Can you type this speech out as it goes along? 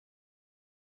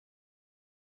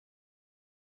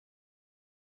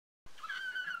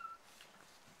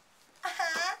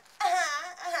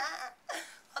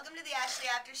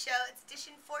Aftershow. It's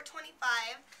edition 425.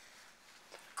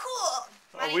 Cool.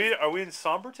 Are we in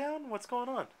Sombertown? What's going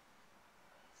on?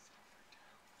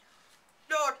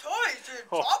 No toys in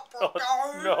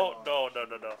Sombertown. No.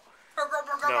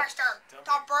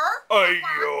 Topper.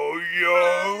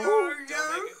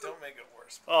 Don't make it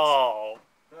worse. Please. Oh.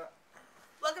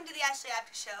 Welcome to the Ashlee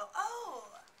Aftershow. Oh,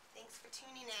 thanks for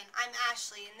tuning in. I'm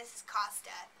Ashlee, and this is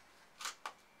Costa.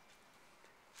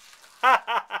 We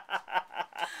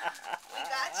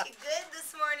got you good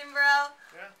this morning, bro.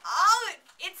 Yeah. Oh,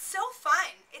 it's so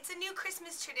fun. It's a new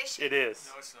Christmas tradition. It is.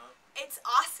 No, it's not. It's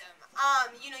awesome.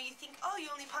 You think, oh, you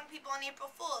only punk people on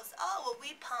April Fools. Oh, well,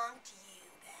 we punked you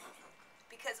then.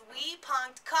 Because we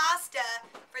punked Costa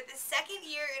for the second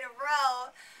year in a row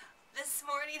this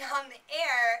morning on the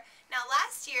air. Now,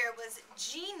 last year was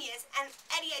genius, and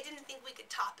Eddie, I didn't think we could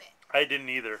top it. I didn't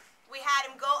either. We had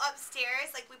him go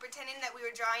upstairs, like we pretended that we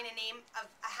were drawing a name of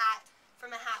a hat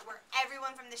from a hat where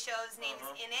everyone from the show's name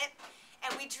is in it.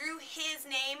 And we drew his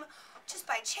name just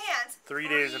by chance. 3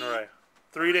 days in a row.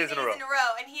 3 days in a row.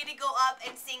 And he had to go up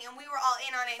and sing, and we were all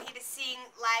in on it, and he had to sing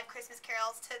live Christmas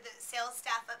carols to the sales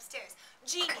staff upstairs.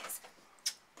 Genius.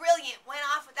 Brilliant. Went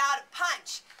off without a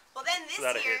punch. Well, then this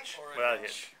Without year... Without a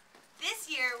hitch. This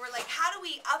year, we're like, how do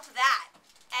we up that,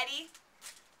 Eddie?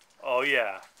 Oh,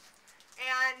 yeah.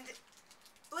 And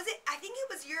was it? I think it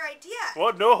was your idea.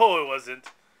 What? No, it wasn't.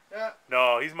 Yeah.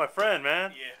 No, he's my friend,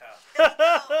 man. Yeah.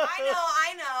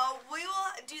 I know. We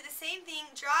will do the same thing,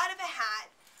 draw out of a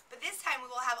hat, but this time we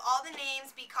will have all the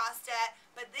names be Costa,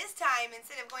 but this time,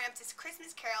 instead of going up to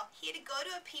Christmas Carol, he had to go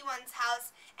to a P1's house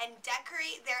and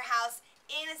decorate their house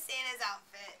in a Santa's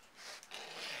outfit.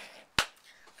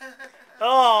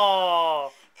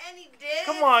 Oh. And he did.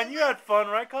 Come on, you had fun,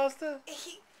 right, Costa?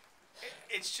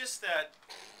 It's just that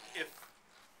if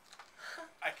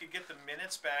I could get the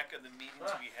minutes back of the meetings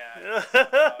we had,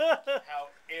 how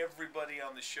everybody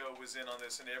on the show was in on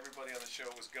this and everybody on the show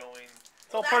was going.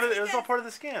 It was all part of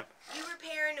the scam. You were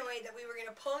paranoid that we were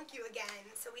gonna punk you again,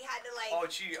 so we had to like. Oh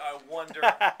gee, I wonder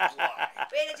why.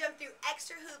 We had to jump through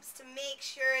extra hoops to make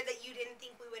sure that you didn't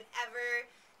think we would ever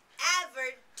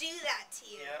do that to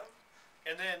you. Yeah.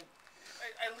 And then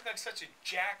I look like such a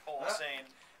jackhole saying,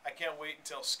 I can't wait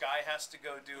until Sky has to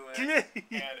go do it.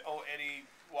 And, oh, Eddie,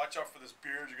 watch out for this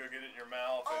beard. You're going to get it in your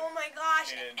mouth. Oh, my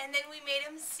gosh. And then we made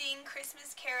him sing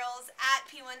Christmas carols at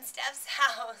P1 Steph's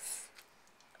house.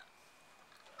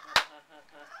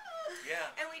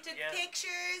 Yeah. And we took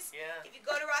pictures. Yeah. If you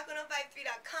go to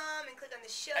rock1053.com and click on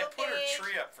the show I put page. her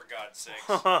tree up, for God's sakes.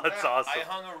 That's awesome. I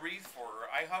hung a wreath for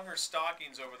her. I hung her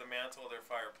stockings over the mantle of their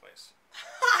fireplace.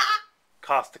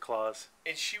 Costa Claus.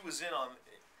 And she was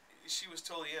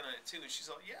totally in on it, too. And she's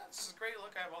like, yeah, this is great.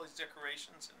 Look, I have all these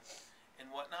decorations and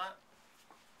whatnot.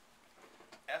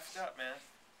 Effed up, man.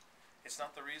 It's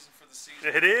not the reason for the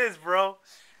season. It is, bro.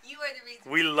 You are the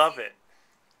reason. We love it.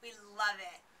 We love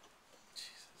it.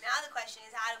 Now the question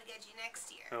is, how do we get you next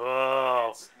year?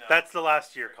 Oh, that's the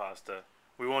last year, Costa.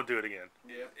 We won't do it again.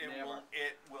 It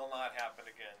will not happen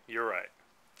again. You're right.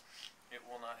 It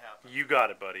will not happen. You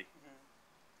got it, buddy.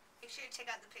 Make sure to check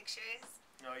out the pictures.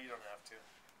 No, you don't have to.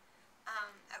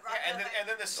 At Rock and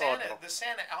then the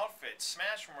Santa outfit,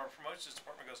 Smash from our promotions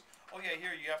department goes, oh yeah,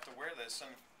 here you have to wear this,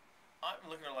 and I'm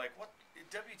looking at her like, what?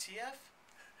 WTF?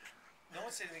 No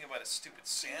one said anything about a stupid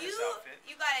Santa's outfit.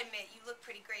 You gotta admit, you look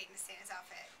pretty great in a Santa's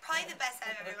outfit. Probably the best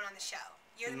out of everyone on the show.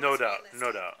 You're the No most doubt. realistic.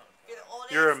 No doubt. You're the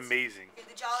oldest. You're amazing.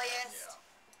 You're the jolliest.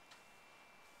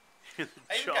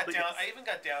 I even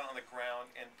got down on the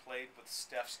ground and played with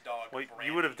Steph's dog. Well, Brandy.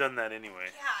 you would have done that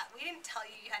anyway. Yeah, we didn't tell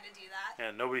you had to do that.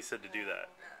 Yeah, nobody said to do that.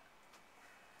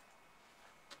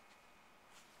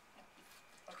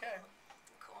 Okay.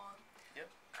 Cool. Yep.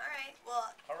 Alright,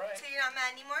 well, so you're not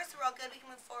mad anymore, so we're all good, we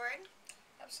can move forward?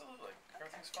 Absolutely.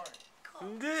 Everything's fine.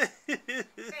 Cool. Great.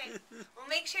 Well,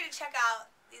 make sure to check out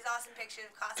these awesome pictures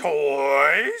of costumes.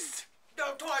 Toys?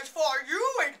 No toys for you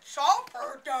in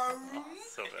Sombertown.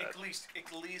 So bad. At least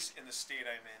in the state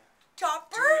I'm in.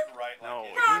 Topper? Do it right. No,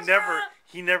 like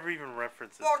he never even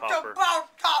references what Topper.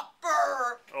 about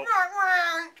Topper? Oh.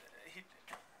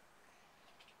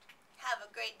 Have a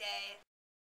great day.